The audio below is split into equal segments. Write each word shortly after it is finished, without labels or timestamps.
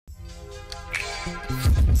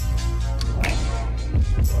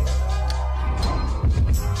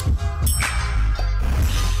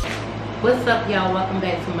What's up, y'all? Welcome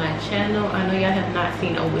back to my channel. I know y'all have not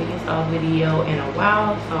seen a wig install video in a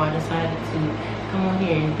while, so I decided to come on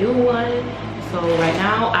here and do one. So right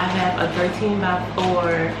now I have a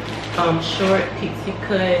 13x4 short pixie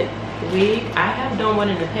cut wig. I have done one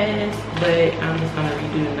in the past, but I'm just gonna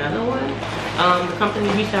redo another one. The company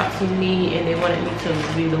reached out to me and they wanted me to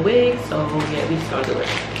review the wig, so yeah, we just gonna do it.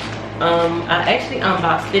 I actually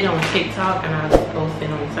unboxed it on TikTok and I'll just post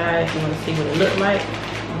it on the side if you want to see what it looked like.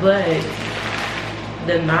 But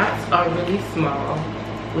the knots are really small,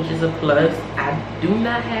 which is a plus. I do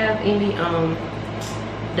not have any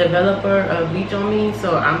developer bleach on me,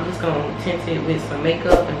 so I'm just gonna tint it with some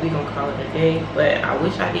makeup and we're gonna call it a day. But I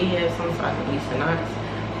wish I did have some so I could bleach the knots.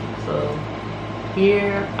 So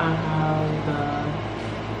here I have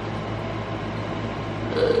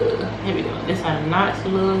here we go. This is how the knots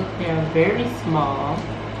look. They are very small.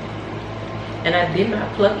 And I did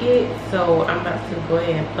not pluck it, so I'm about to go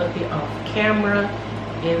ahead and pluck it off camera,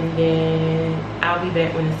 and then I'll be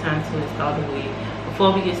back when it's time to install the wig.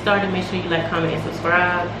 Before we get started, make sure you like, comment, and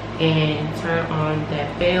subscribe, and turn on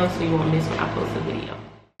that bell so you won't miss when I post a video.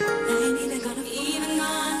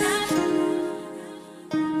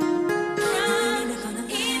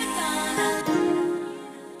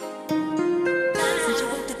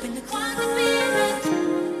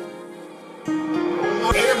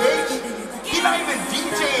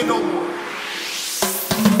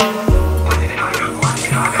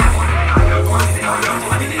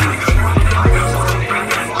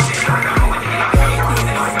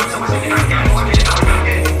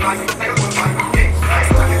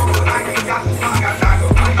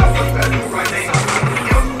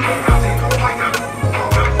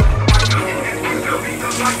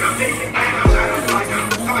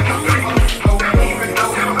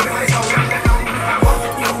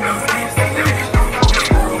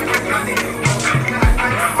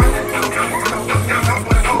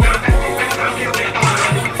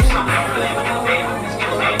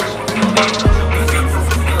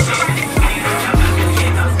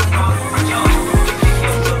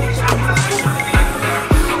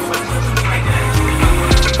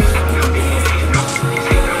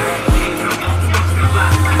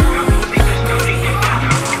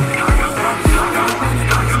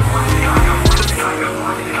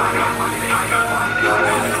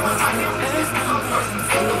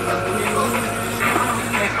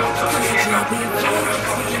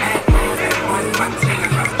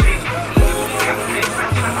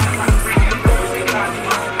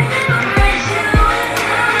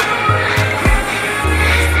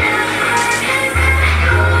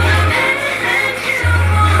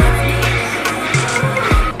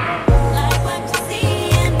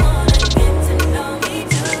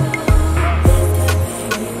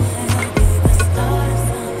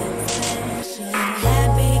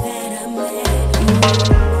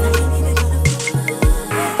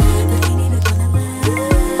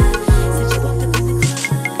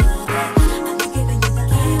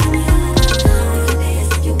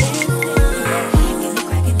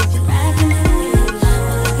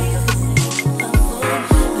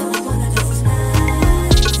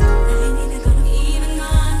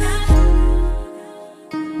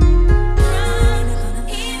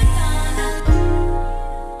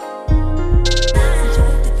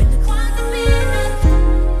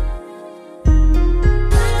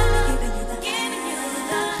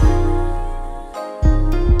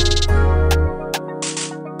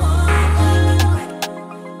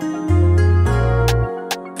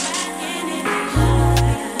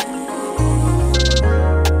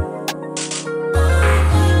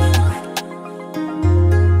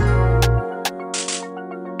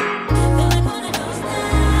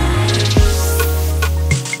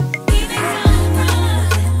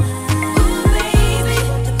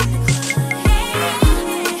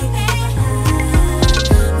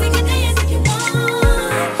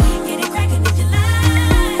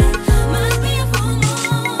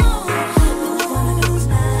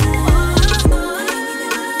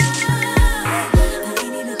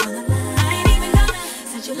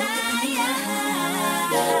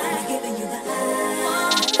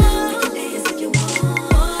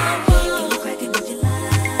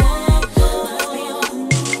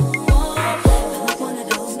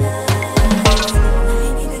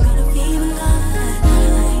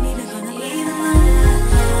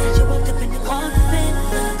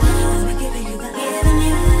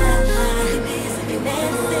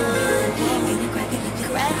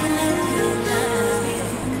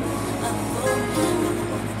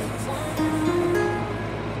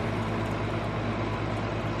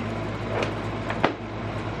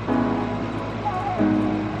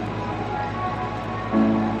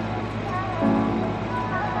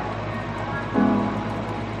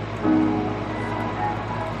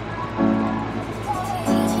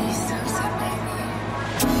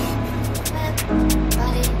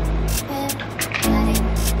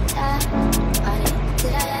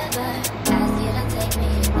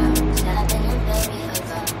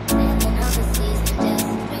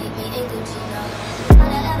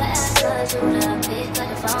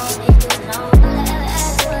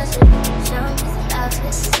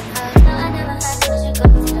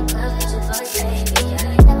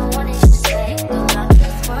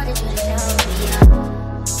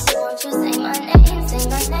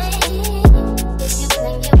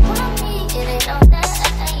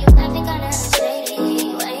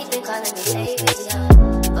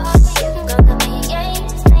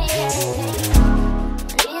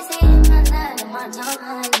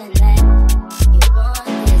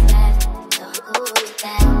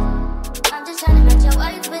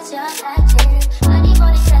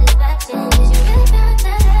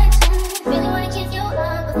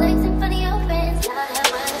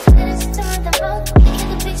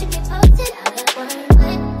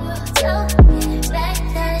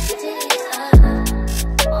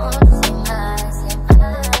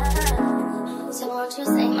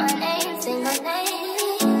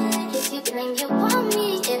 feeling you want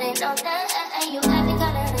me, it ain't no that. You haven't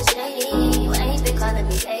got it shady. You ain't been calling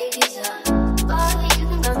me baby, so boy, you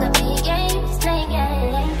can go stop playing games, playing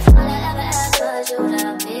games. All I ever asked was you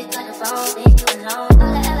to pick up the phone, leave you alone.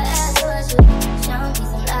 All I ever asked was you show me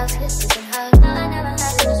some love, kisses and hugs. All I never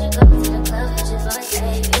had was you go to the club with your voice,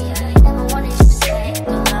 baby. I never wanted you to say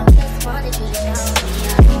no, I just wanted you to show me.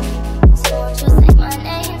 So won't you say my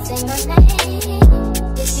name, say my name?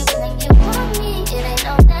 If you think you want me, it ain't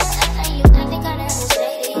no that. You haven't got it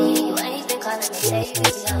shady. You ain't been calling me baby,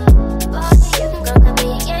 so boy, you can go to me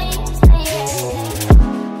games, play games.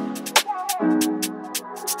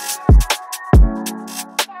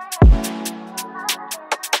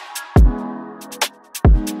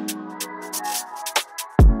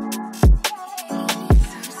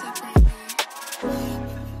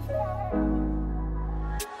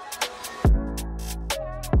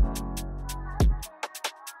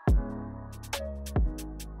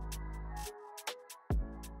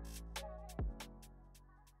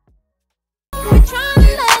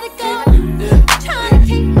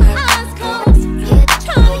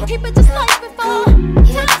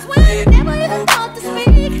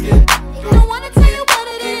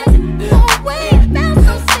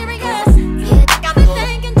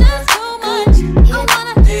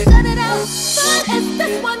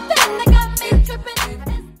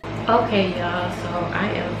 Okay, y'all, so I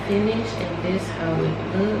am finished and this how it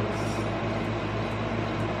looks.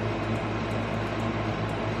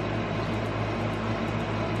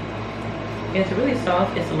 It's really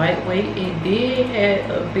soft, it's lightweight. It did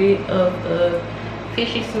have a bit of a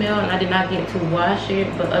fishy smell and I did not get to wash it,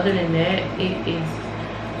 but other than that,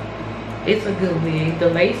 it's a good wig. The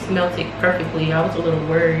lace melted perfectly. I was a little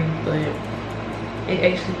worried, but it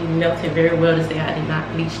actually melted very well to say I did not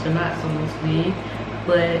bleach the knots on this wig.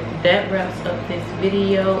 But that wraps up this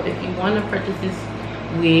video. If you want to purchase this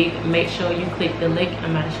wig, make sure you click the link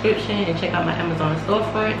in my description and check out my Amazon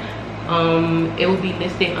storefront. It will be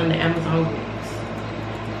listed on the Amazon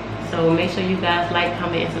wigs. So make sure you guys like,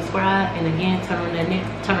 comment, and subscribe, and again turn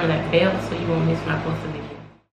on that bell so you won't miss my post video.